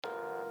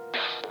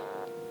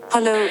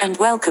Hello and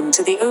welcome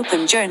to the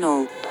Open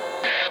Journal.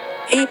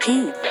 AP.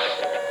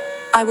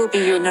 I will be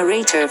your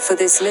narrator for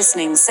this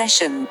listening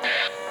session.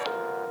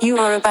 You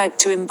are about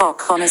to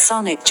embark on a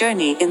sonic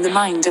journey in the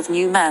mind of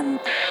new MaN.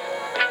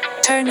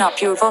 Turn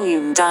up your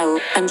volume dial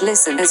and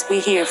listen as we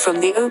hear from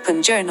the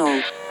Open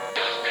Journal.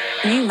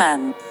 New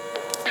MaN.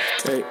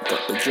 Okay,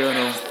 got the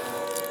journal.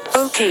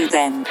 Okay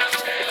then.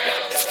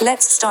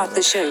 Let's start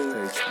the show.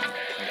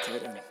 Okay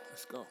then,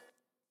 let's go.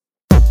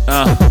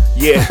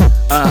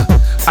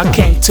 I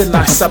came to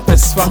nice up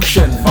this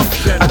function.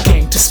 I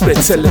came to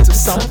spit a little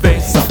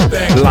something.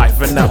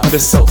 Liven up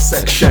this soul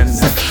section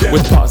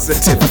with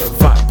positive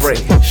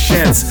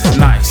vibrations.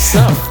 Nice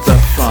up the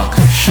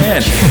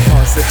function.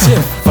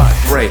 Positive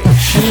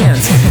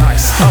vibrations.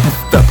 Nice up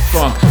the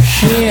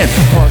function.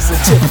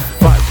 Positive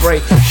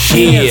vibrations.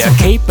 Yeah,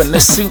 cape in the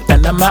suit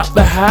and I'm out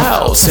the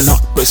house. In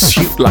hot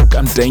pursuit like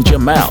I'm Danger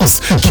Mouse.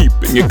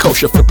 Keeping it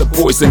kosher for the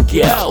boys and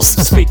gals.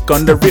 Speak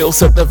on the real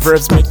so the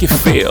verbs make you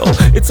feel.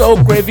 It's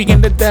all gravy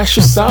in the dash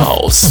of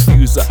sauce.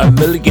 Fuse a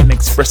million,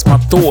 express my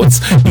thoughts.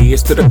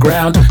 Ears to the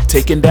ground,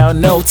 taking down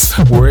notes.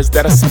 Words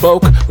that I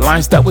spoke,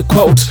 lines that we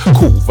quote.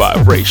 Cool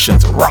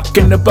vibrations,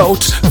 rocking the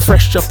boat.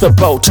 Fresh off the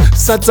boat,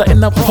 suds are in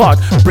the pot.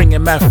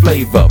 Bringing my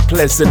flavor,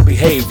 pleasant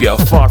behavior.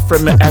 Far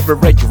from an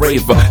average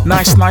raver.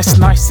 Nice,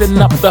 nicing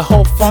up the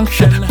whole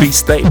function. Beat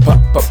stay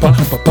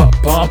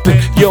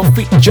pumping. Your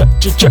feet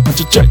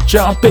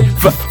jumping.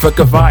 Fuck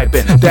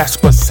vibing,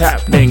 that's what's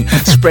happening.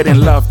 Spreading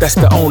love, that's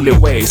the only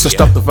way. So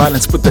stop the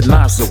violence, put the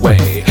knives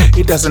away.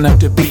 It doesn't have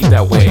to be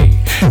that way.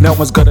 No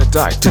one's gonna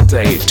die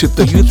today. To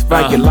the youth,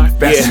 value life,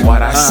 that's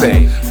what I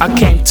say. I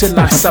came to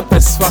nice up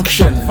this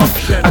function.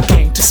 I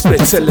came to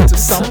spit a little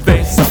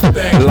something.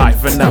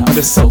 Liven up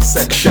the soul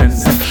section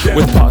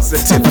with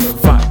positive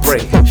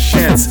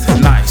vibrations.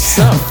 Nice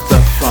up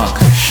the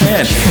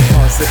function.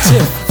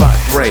 Positive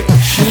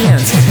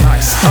vibrations.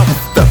 Nice up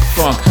the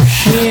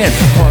function.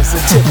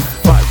 Positive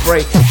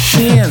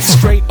vibrations.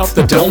 Straight up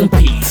the dome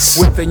piece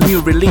with a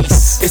new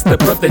release. It's the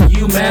brother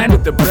new MaN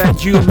with the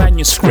brand new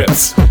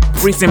manuscripts.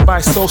 Breezing by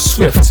so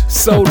swift,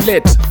 so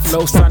lit,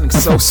 flow sounding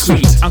so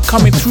sweet. I'm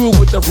coming through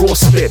with the raw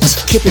spit.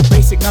 Keep it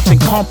basic, nothing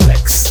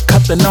complex.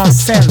 Cut the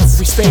nonsense.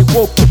 We stay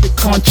woke, keep it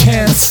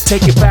conscience.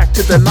 Take it back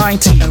to the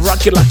 90s and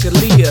rock it like a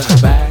Leah.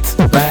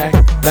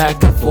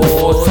 Back and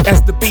forth.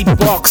 As the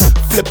beatbox,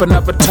 flip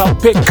another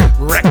topic.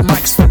 Rack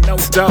mics for no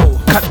dough.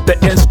 Cut the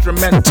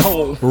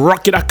instrumental.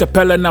 Rock it a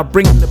cappella, now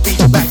bring the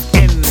beat back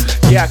in.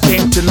 Yeah, I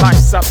came to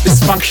nice up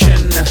this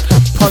function.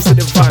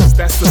 Positive vibes,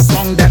 that's the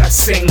song that I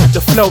sing.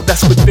 The flow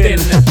that's within.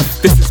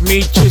 This is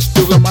me just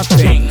doing my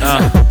thing.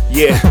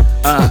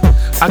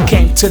 I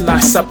came to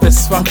nice up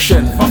this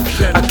function.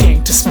 I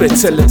came to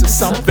spit a little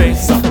something.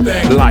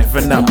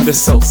 Liven up the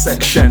soul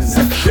section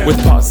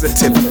with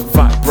positive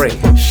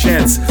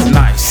vibrations.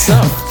 Nice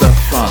up the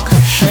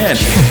function.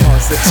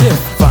 Positive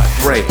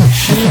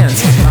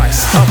vibrations.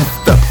 Nice up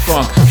the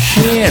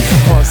function.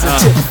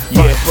 Positive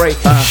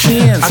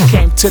vibrations. I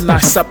came to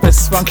nice up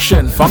this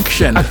function.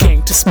 I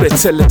came to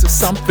spit a little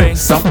something.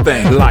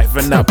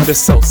 Liven up the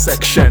soul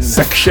section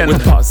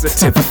with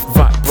positive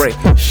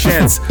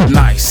vibrations.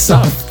 Nice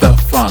up the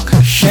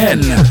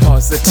function.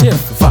 Positive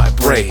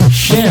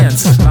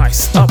vibrations.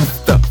 Nice up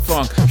the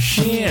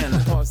function.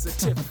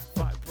 Positive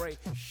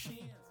vibrations.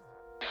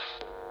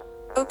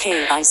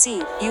 Okay, I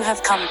see. You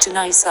have come to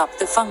nice up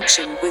the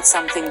function with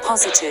something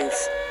positive.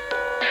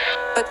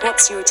 But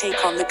what's your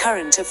take on the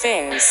current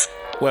affairs?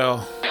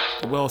 Well,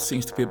 the world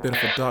seems to be a bit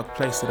of a dark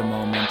place at the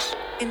moment.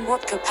 In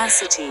what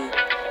capacity?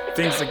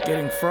 Things are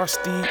getting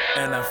frosty,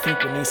 and I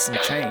think we need some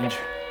change.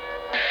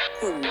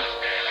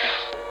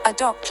 A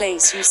dark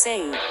place, you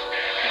say?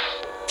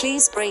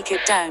 Please break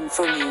it down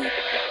for me.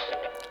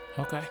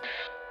 Okay.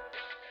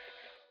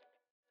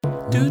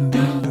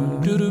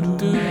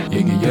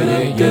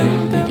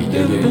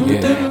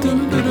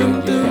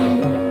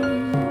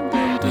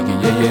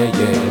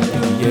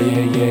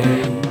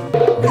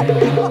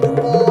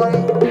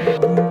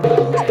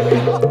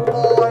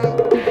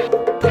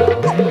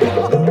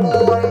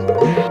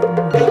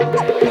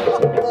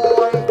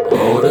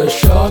 Oh, the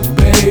shark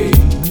babe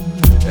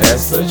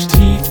has such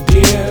teeth,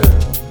 dear,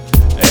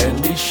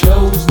 and it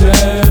shows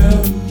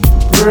them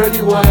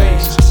pretty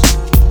white.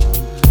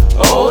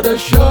 Oh, the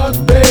shark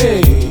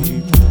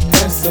babe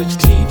has such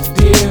teeth,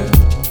 dear,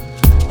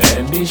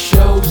 and it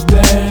shows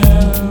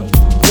them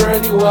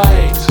pretty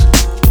white.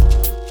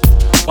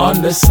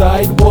 On the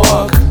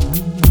sidewalk,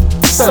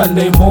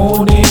 Sunday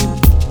morning,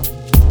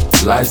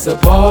 lies a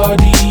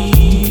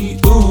body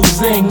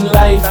oozing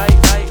life.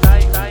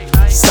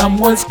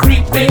 Someone's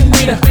creeping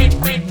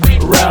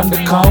around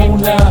the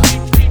corner.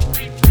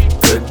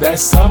 Could that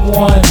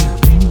someone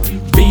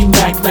be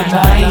Mac the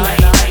Knife?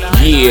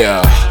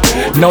 Yeah,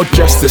 no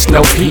justice,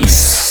 no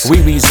peace. peace.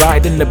 We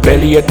reside in the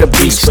belly of the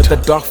beast, where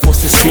the dark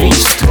forces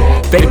feast.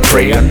 They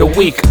prey on the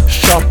weak,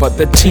 sharp at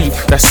the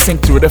teeth that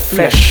sink through the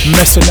flesh.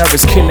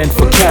 Mercenaries killing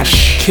for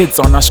cash. Kids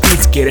on our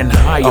streets getting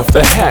high off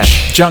the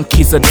hash.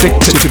 Junkies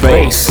addicted to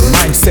base.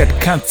 Mindset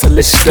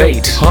cancerless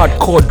state.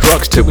 Hardcore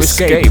drugs to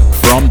escape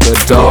from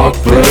the dark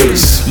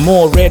place.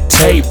 More red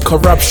tape,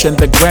 corruption,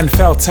 the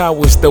Grenfell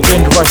Towers, the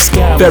Windrush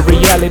scam. The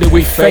reality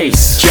we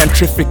face.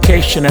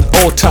 Gentrification and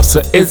all types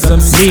of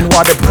isms.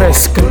 Meanwhile the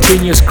press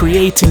continues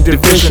creating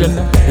division.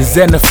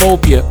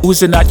 Xenophobia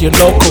oozing out your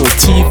local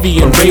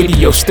TV and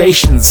radio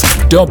stations.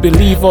 Don't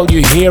believe all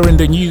you hear in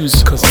the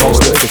news, cause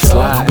most of it's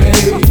lies.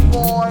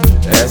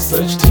 Has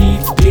such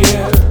teeth,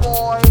 dear,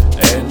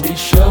 and it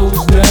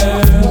shows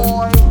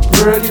them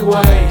pretty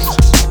white.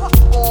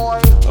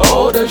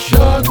 Oh, the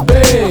shark,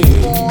 babe,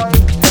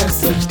 has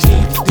such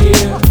teeth,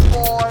 dear,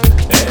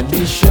 and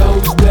it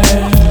shows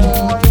them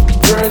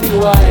pretty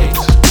white.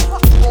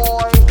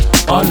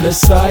 On the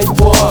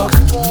sidewalk,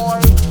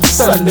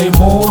 Sunday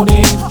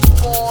morning,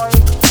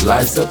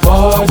 lies a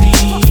body,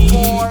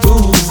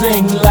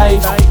 oozing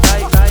life.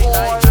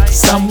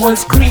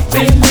 Someone's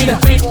creeping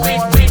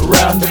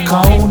round the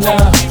corner.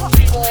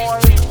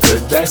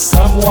 Could that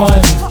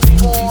someone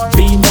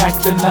be Mac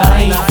the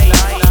Knife?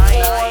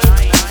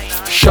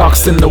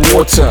 Sharks in the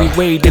water, we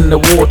wade in the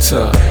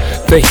water.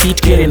 The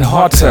heat getting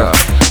hotter.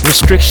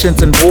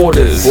 Restrictions and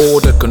borders,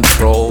 border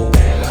control.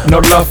 No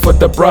love for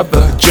the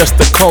brother, just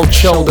the cold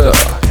shoulder.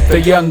 The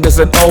youngers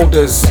and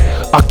olders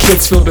are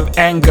kids filled with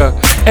anger,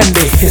 and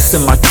they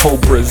hissing like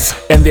cobras.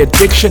 And the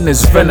addiction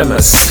is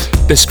venomous.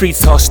 The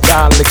streets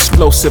hostile,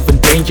 explosive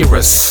and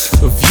dangerous.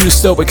 Views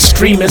so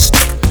extremist.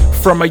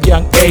 From a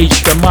young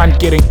age, the mind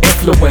getting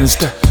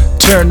influenced.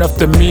 Turn off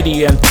the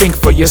media and think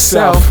for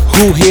yourself.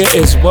 Who here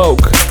is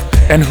woke?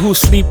 And who's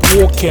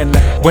sleepwalking?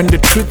 When the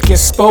truth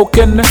gets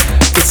spoken,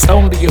 it's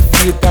only a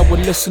few that will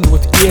listen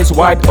with ears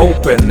wide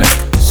open.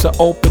 So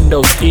open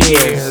those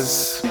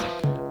ears.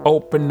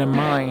 Open the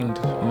mind.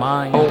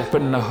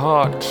 Open the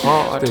heart.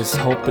 There's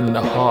hope in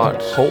the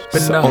heart.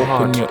 Open the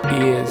heart. Open your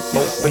ears.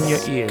 Open your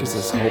ears. Cause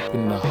there's hope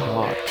in the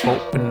heart.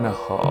 Open the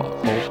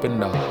heart. Open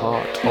the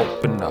heart.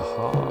 Open the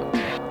heart.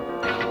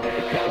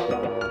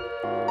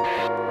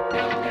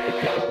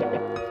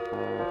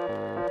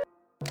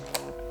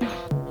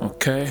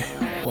 Okay,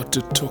 what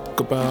to talk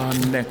about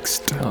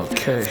next?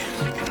 Okay,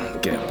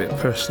 get a bit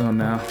personal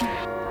now.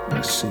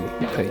 Let's see,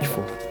 page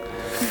 4.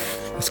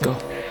 Let's go.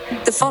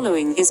 The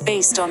following is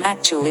based on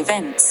actual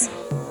events.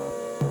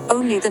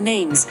 Only the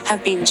names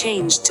have been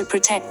changed to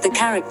protect the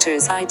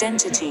characters'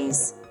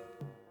 identities.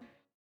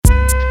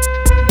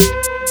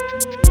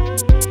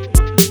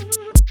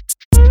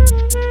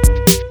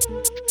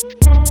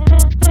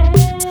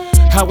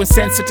 How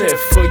insensitive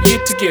for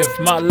you to give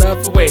my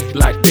love away.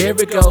 Like there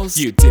it goes.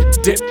 You dip,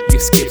 you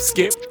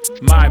skip.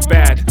 My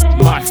bad,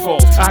 my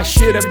fault. I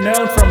should have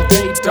known from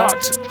day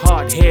dot.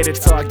 Hard-headed,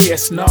 so I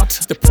guess not.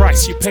 The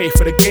price you pay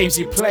for the games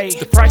you play.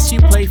 The price you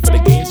play for the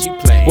games you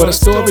play. Well, the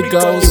story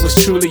goes, it was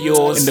truly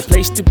yours. And the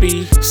place to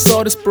be.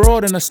 Saw this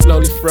broad and I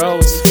slowly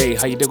froze. Hey,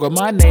 how you doing?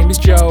 My name is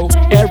Joe.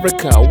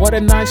 Erica, what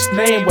a nice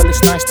name. Well,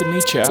 it's nice to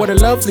meet ya. What a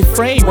lovely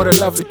frame, what a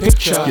lovely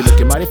picture. You're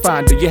looking mighty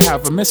fine, do you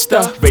have a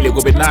mister? Really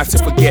would be nice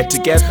if we get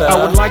together.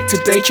 I would like to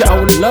date you, I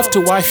would love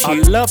to wife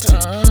you.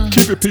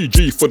 Keep it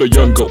PG for the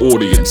younger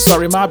audience.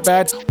 Sorry, my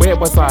bad, where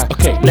was I?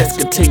 Okay, let's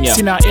continue.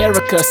 See now,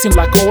 Erica seemed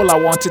like all I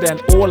wanted, and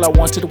all I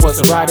wanted was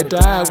a ride or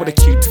die with a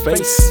cute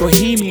face.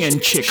 Bohemian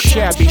chick,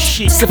 shabby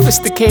chic,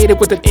 sophisticated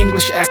with an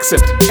English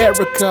accent.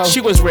 Erica, she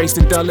was raised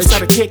in Dulwich,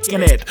 started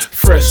kicking it.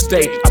 First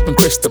date up in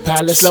Crystal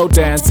Palace, slow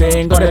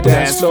dancing on the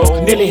dance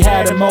floor. Nearly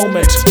had a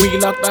moment, we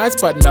locked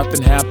eyes, but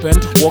nothing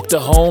happened. Walked her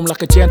home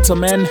like a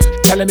gentleman,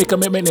 telling me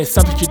commitment is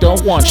something you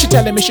don't want. She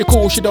telling me she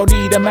cool, she don't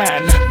need a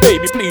man.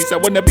 Baby, please, I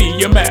wanna be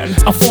your man.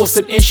 I'm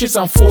forcing issues,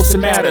 I'm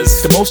forcing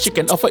matters. The most you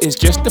can offer is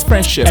just a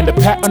friendship and a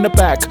pat on the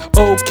back.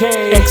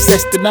 Okay,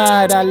 access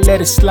denied, I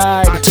let it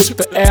slide. I took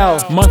the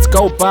L, months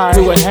go by,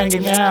 we were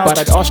hanging out, but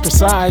I'd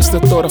ostracized the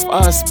thought of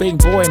us being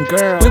boy and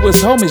girl. We was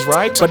homies,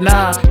 right? But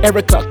now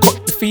Erica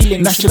caught the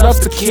feelings. Now she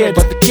loves the kid,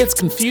 but the kid's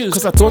confused,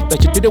 cause I thought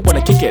that you didn't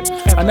wanna kick it.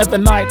 Another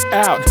night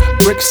out,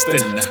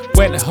 Brixton,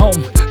 went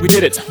home, we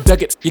did it,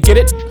 dug it, you get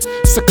it?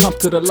 Succumb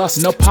to the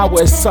lust, no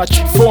power as such.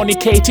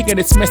 Fornicating and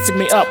it's messing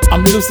me up,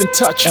 I'm losing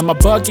touch. Am I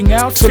bugging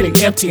out? Feeling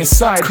empty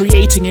inside,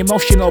 creating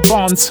emotional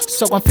bonds.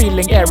 So I'm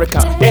feeling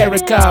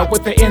Erica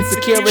with the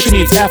insecurity. She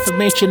needs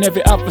affirmation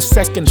every other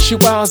second. She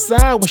wiles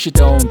out when she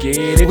don't get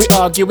it. We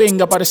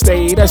arguing about the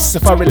status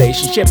of our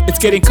relationship. It's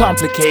getting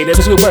complicated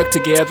cause we work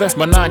together.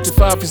 My 9 to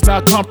 5 is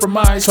not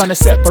compromised. Trying to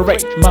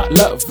separate my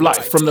love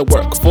life from the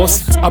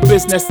workforce. Our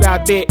business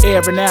out there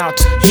airing out.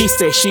 He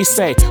say, she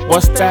say,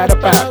 what's that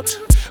about?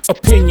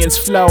 Opinions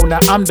flow, now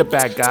I'm the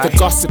bad guy. The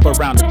gossip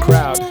around the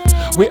crowd.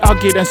 We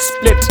argued and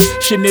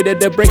split. She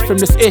needed a break from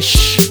this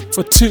ish.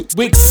 for 2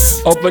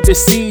 weeks. Over the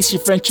seas, she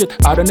ventured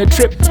out on a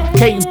trip.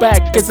 Came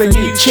back as a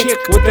new chick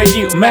with a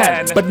new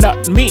man. But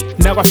not me,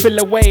 now I feel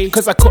away,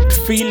 cause I caught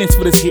feelings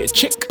for this here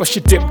chick. But she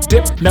dip,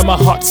 now my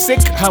heart's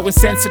sick. How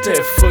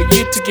insensitive for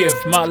you to give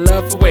my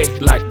love away.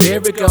 Like there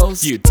it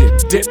goes, you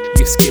dip,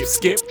 you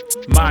skip.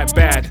 My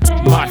bad,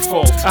 my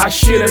fault. I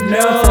should've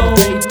known from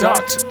day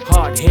dot.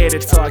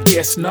 Hard-headed, so I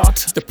guess not.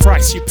 The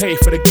price you pay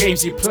for the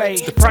games you play.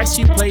 The price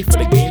you play for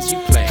the games you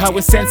play. How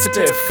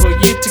insensitive for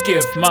you to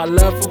give my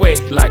love away.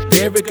 Like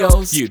there it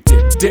goes, you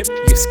dip,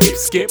 you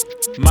skip.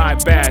 My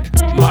bad,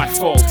 my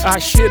fault. I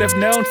should've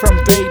known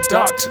from day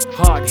dot.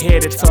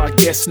 Hard-headed, so I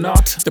guess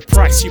not. The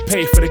price you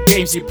pay for the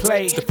games you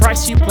play. The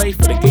price you play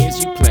for the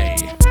games you play.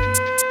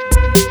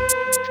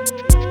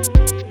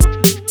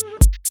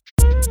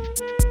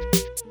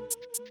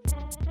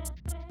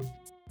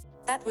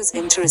 That was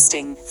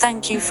interesting.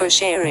 Thank you for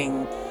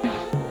sharing.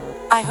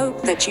 I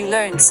hope that you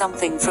learned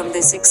something from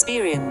this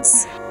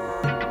experience.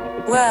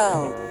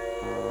 Well,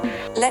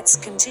 let's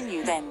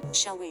continue then,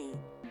 shall we?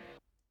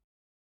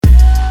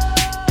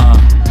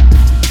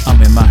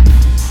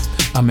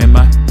 I'm in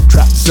my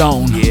trap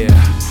zone. Yeah.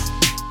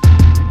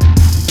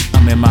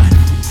 I'm in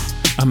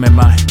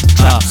my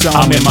trap zone.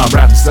 I'm in my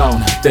rap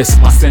zone. This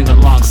my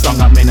sing-along song.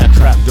 I'm in a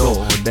trap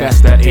door.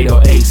 That's that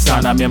 808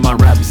 sound. I'm in my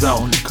rap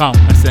zone. Come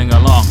and sing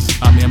along.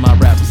 I'm in my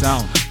rap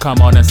zone. Come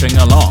on and sing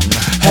along.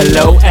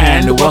 Hello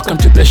and welcome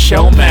to the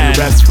show, man.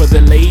 Raps for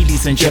the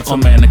ladies and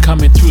gentlemen.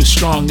 Coming through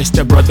strong, it's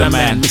the brother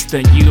man,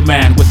 Mr. New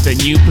Man with a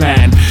new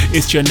plan.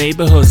 It's your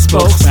neighborhood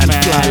spokesman.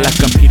 Fly like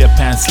a Peter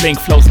Pan, sling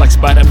flows like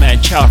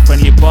Spider-Man. Child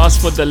friendly boss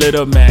for the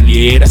little man.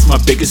 Yeah, that's my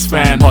biggest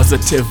fan.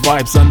 Positive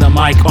vibes on the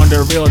mic, on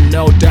the real,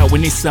 no doubt. We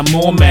need some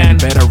more, man.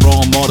 Better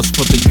role models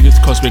for the youth,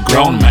 cause we're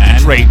grown, man.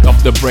 Straight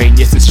off the brain,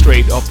 yes, it's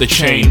straight off the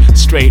chain.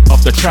 Straight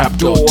off the trap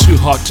door. Too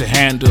hot to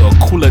handle,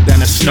 cooler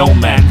than a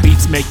snowman.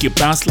 Beats make you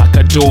bounce like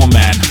a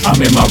doorman.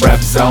 I'm in my rap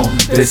zone.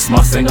 This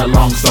my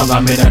sing-along song.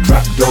 I'm in a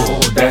trap door.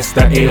 That's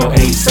the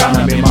 808 sound.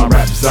 I'm in my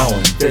rap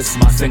zone. This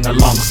my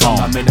sing-along song.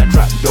 I'm in a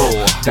trap door.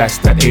 That's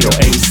the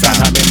 808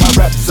 sound. I'm in my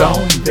rap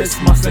zone. This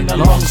my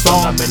sing-along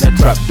song. I'm in a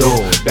trap door.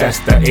 That's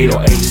the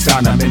 808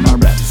 sound. I'm in my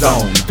rap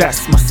zone.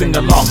 That's my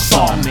sing-along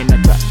song. I'm in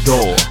a trap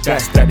door.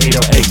 That's that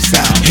 808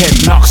 sound.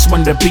 Head knocks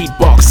when the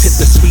beatbox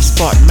hit the sweet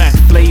spot. Mad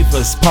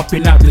flavors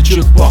popping out the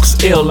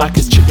jukebox. Ill like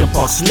it's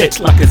chickenpox. Lit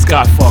like it's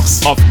God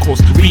Fox. Of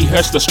course,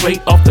 rehearsed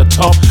straight off the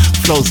top.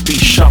 Flows be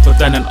sharper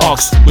than an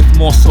ox, with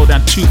more so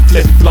than 2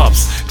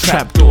 flip-flops.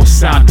 Trapdoor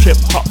sound, trip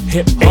hop,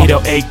 hip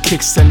 808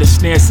 kicks and the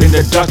snares in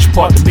the Dutch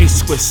pot,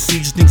 mixed with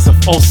seasonings of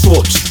all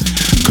sorts.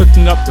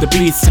 Cooking up the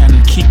beats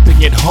and keeping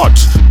it hot.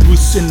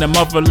 Roots in the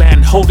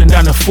motherland, holding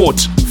down a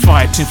fort.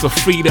 Fighting for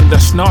freedom,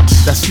 that's not.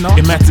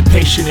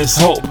 Emancipation is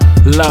hope.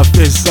 Love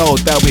is all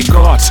that we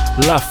got.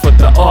 Love for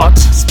the art,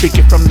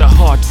 speaking from the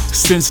heart.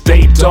 Since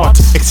day dot,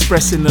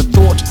 expressing the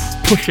thought.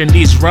 Pushing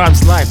these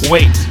rhymes like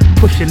weight.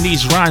 Pushing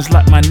these rhymes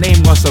like my name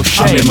was so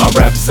shame. I'm in my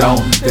rap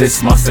zone.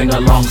 This my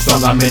sing-along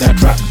song. I'm in a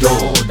trap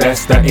door.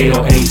 That's the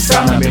 808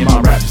 sound. I'm in my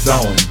rap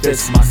zone.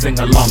 This my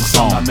sing-along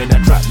song. I'm in a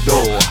trap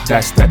door.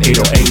 That's the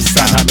 808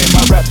 sound. I'm in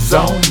my rap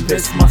zone.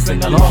 This my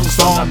sing-along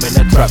song. I'm in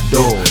a trap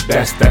door.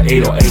 That's the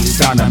 808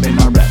 sound. I'm in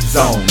my rap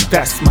zone.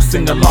 That's my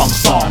sing-along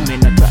song. I'm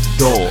in a trap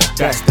door.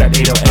 That's that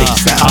 808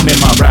 sound. I'm in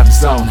my rap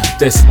zone.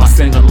 This my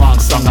sing-along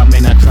song. I'm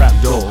in a trap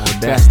door.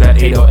 That's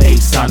that 808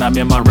 sound. I'm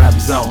in my rap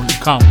zone.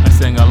 Come and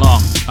sing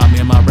along. I'm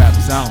in my rap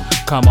zone.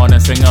 Come on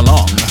and sing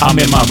along. I'm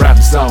in my rap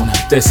zone.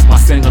 This my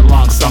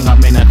sing-along song.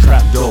 I'm in a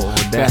trap door.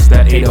 That's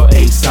that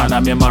 808 sound.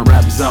 I'm in my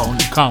rap zone.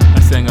 Come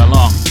and sing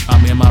along.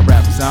 I'm in my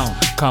rap zone.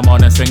 Come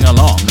on and sing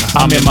along.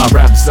 I'm in my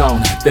rap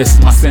zone. This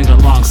my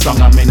sing-along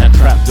song. I'm in a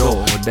trap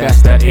door.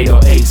 That's that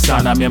 808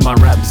 sound. I'm in my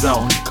rap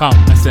zone. Come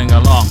and sing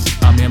along.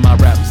 I'm in my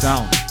rap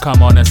zone.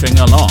 Come on and sing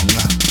along.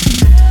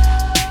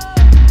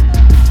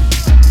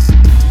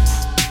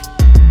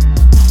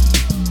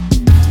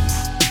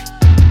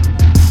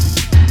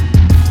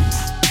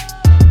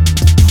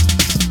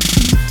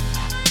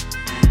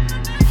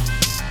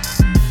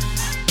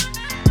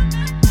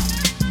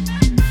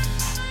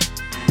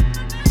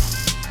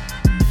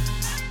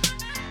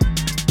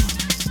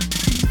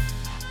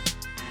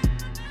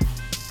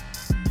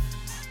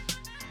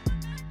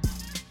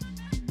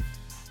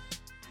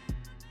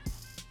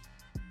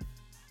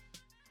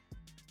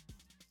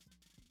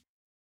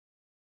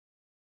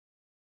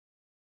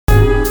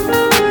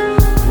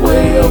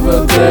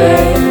 Over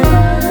there,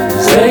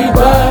 day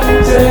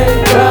by day,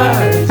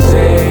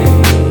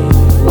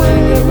 way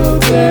over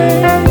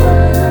there,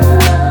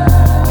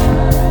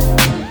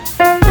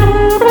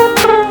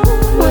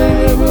 way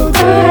over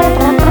there,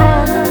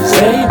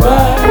 day by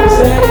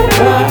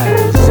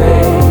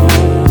day,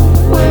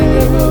 way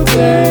over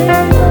there.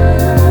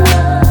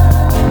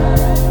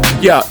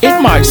 Yeah,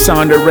 it might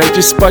sound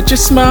outrageous, but your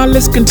smile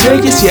is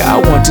contagious. Yeah,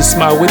 I want to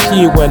smile with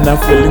you when I'm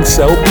feeling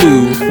so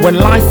blue. When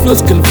life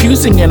feels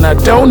confusing and I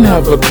don't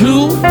have a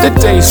clue. The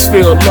days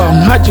feel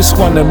long, I just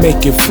wanna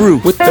make it through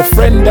with a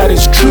friend that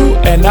is true,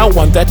 and I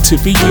want that to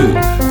be you.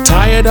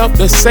 Tired of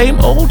the same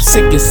old,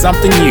 seeking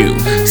something new.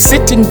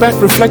 Sitting back,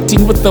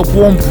 reflecting with a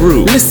warm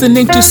brew.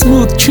 Listening to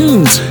smooth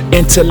tunes,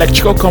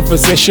 intellectual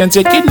conversations,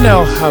 and you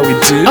know how we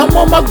do. I'm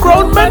on my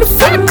grown man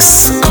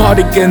fix.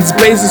 Cardigans,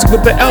 blazers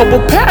with the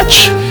elbow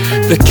patch.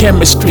 The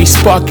chemistry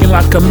sparking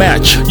like a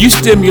match. You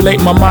stimulate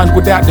my mind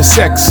without the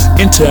sex.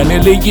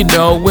 Internally, you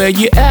know where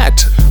you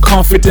at.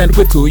 Confident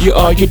with who you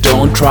are, you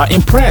don't try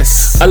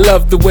impress. I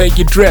love the way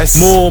you dress,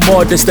 more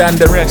modest than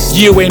the rest.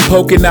 You ain't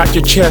poking out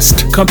your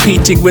chest,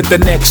 competing with the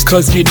next,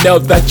 cause you know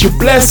that you're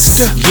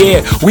blessed.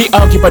 Yeah, we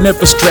argue but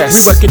never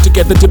stress, working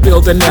together to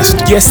build a nest.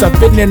 Yes, I've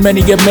been in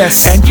many a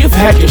mess, and you've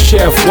had your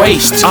share of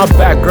waste. Our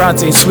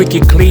backgrounds ain't squeaky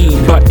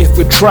clean, but if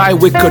we try,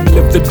 we could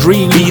live the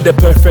dream. Be the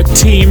perfect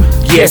team.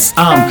 Yes,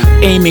 I'm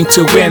aiming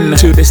to win.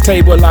 To this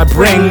table I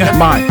bring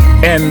my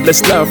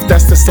endless love,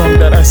 that's the song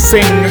that I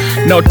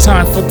sing. No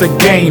time for the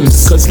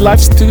games, cause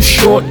life's too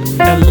short,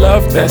 and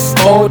love, that's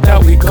all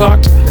that we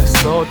got.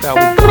 That's all that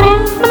we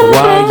got.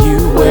 While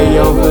you way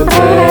over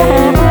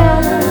there,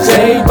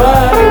 day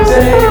by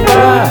day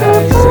by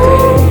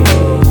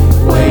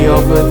day, way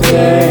over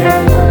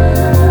there,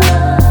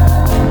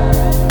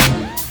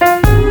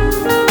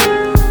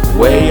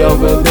 way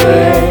over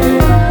there,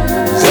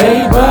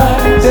 day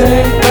by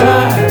day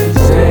by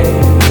day,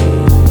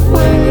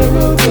 way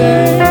over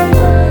there.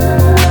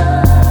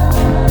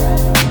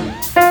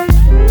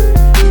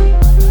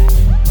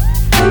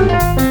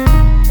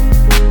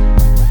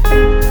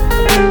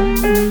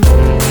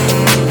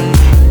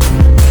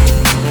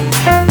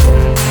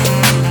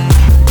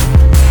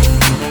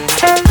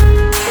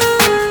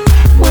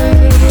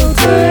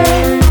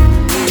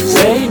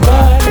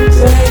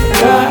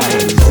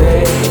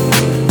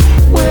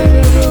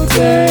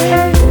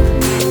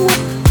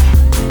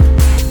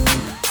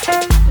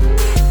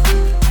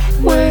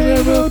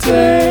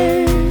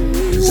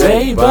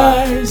 Day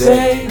by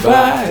day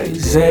by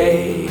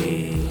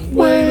day,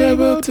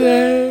 wherever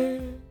day.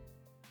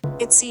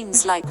 It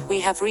seems like we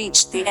have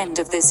reached the end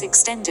of this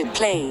extended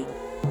play.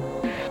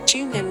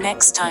 Tune in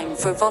next time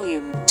for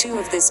volume 2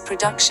 of this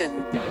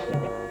production.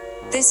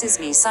 This is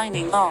me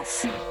signing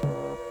off.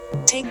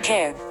 Take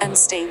care and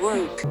stay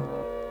woke.